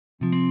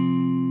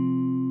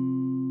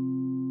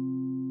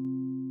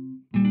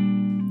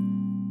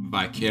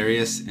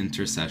Vicarious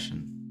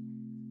Intercession.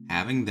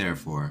 Having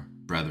therefore,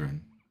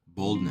 brethren,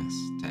 boldness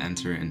to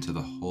enter into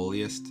the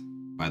holiest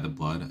by the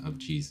blood of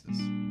Jesus.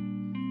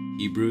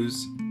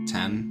 Hebrews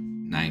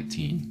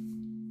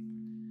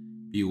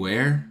 10:19.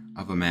 Beware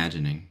of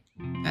imagining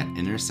that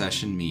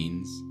intercession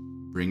means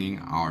bringing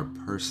our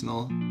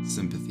personal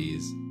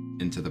sympathies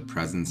into the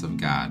presence of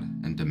God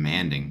and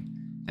demanding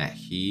that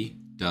He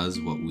does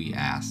what we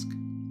ask.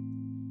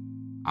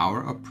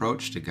 Our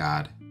approach to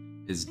God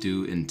is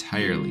due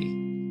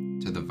entirely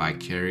to the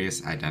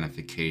vicarious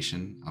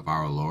identification of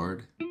our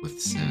Lord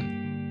with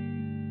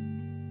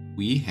sin.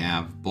 We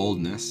have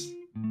boldness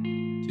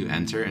to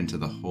enter into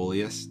the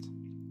holiest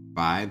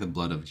by the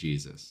blood of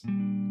Jesus.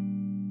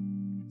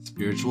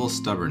 Spiritual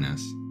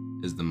stubbornness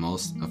is the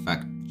most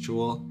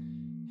effectual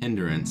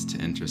hindrance to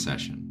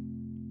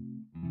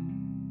intercession,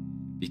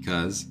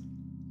 because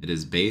it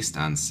is based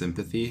on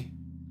sympathy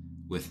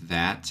with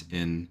that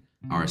in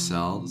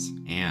ourselves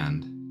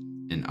and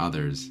in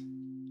others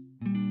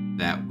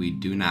that we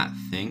do not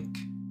think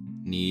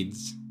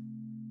needs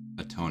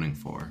atoning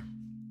for.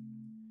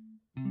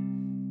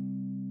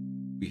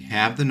 We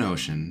have the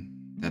notion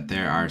that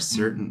there are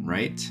certain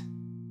right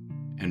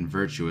and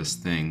virtuous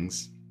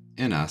things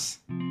in us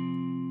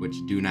which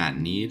do not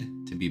need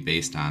to be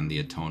based on the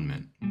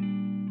atonement.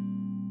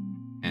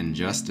 And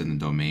just in the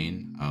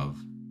domain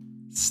of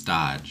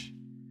stodge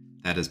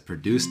that is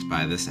produced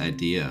by this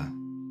idea,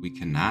 we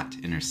cannot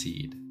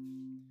intercede.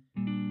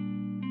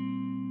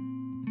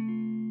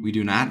 We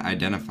do not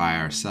identify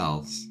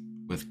ourselves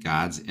with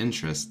God's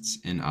interests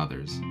in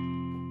others.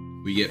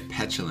 We get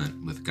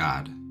petulant with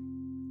God.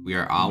 We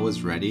are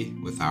always ready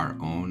with our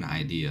own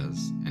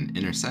ideas, and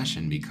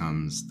intercession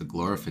becomes the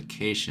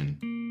glorification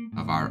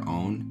of our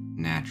own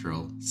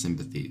natural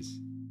sympathies.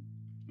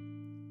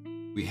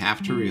 We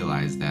have to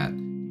realize that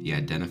the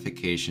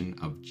identification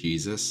of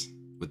Jesus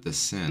with the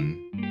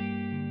sin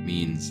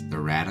means the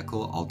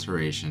radical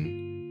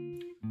alteration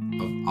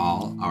of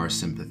all our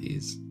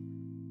sympathies.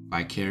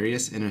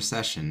 Vicarious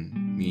intercession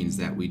means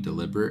that we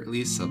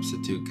deliberately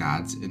substitute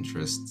God's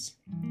interests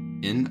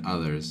in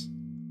others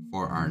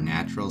for our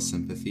natural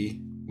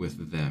sympathy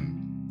with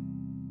them.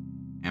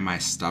 Am I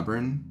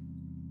stubborn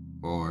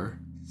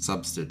or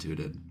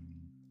substituted?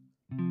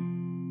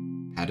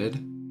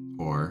 Petted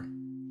or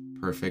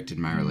perfect in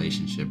my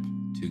relationship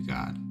to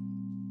God?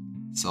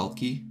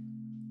 Sulky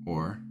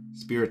or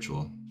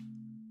spiritual?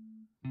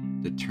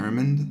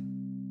 Determined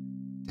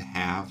to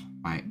have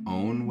my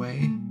own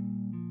way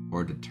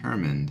or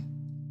determined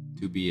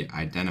to be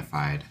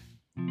identified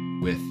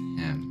with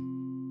Him?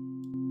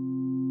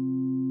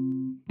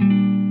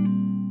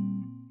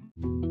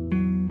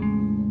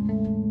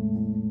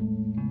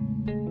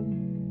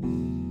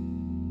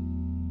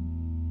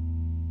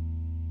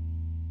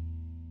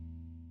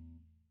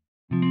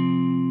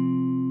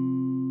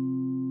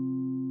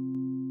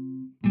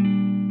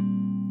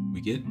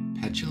 We get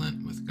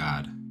petulant with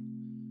God.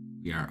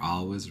 We are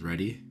always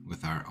ready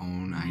with our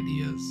own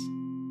ideas,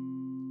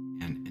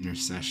 and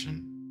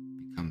intercession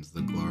becomes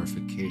the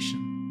glorification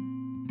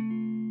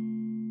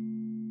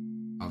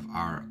of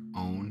our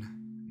own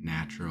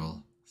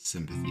natural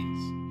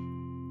sympathies.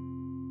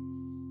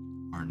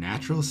 Our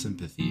natural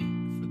sympathy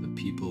for the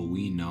people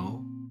we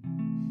know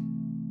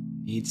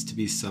needs to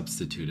be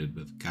substituted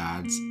with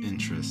God's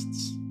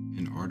interests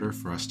in order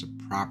for us to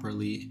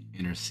properly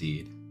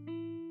intercede.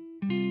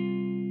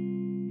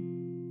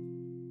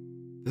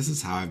 This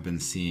is how I've been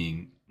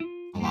seeing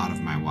a lot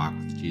of my walk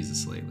with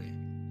Jesus lately.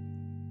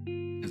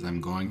 As I'm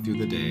going through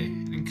the day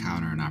and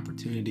encounter an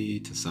opportunity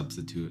to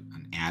substitute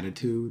an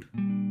attitude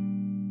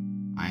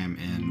I am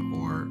in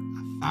or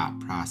a thought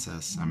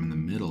process I'm in the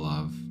middle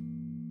of,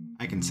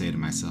 I can say to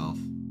myself,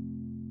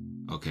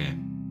 okay,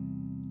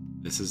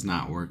 this is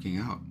not working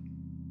out.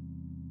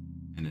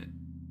 And it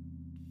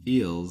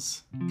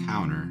feels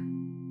counter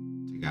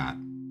to God.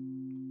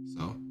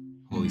 So,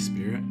 Holy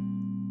Spirit,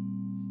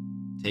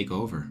 take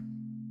over.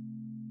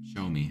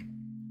 Show me.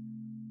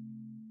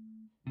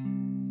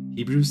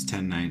 Hebrews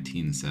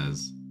 10:19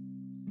 says,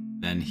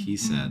 Then he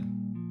said,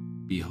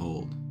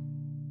 Behold,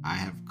 I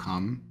have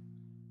come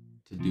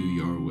to do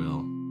your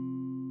will.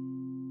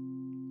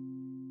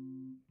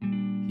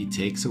 He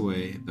takes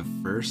away the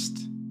first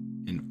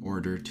in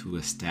order to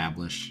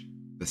establish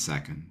the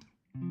second.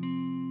 The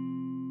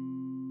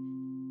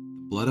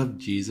blood of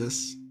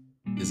Jesus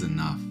is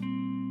enough.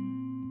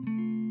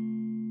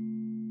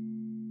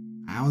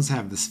 I always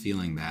have this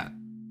feeling that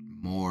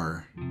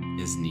more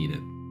is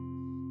needed.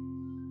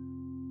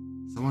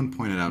 Someone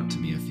pointed out to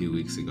me a few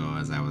weeks ago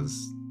as I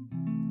was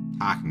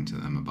talking to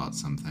them about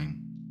something,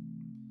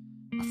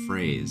 a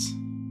phrase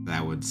that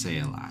I would say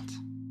a lot,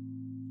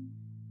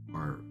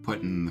 or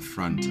put in the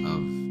front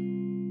of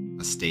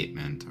a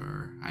statement,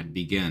 or I'd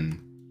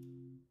begin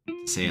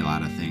to say a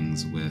lot of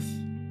things with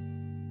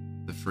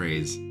the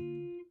phrase,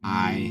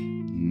 I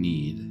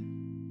need.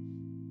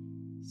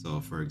 So,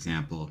 for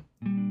example,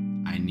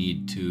 I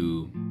need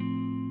to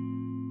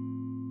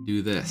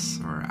do this,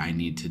 or I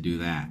need to do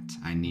that.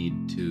 I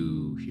need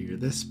to hear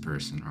this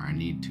person, or I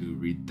need to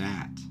read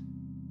that.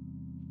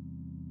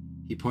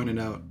 he pointed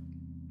out,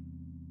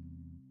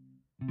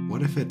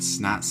 what if it's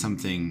not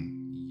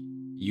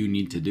something you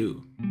need to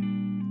do?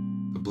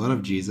 The blood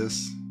of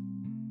Jesus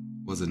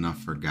was enough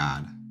for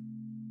God,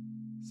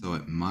 so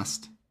it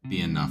must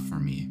be enough for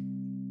me.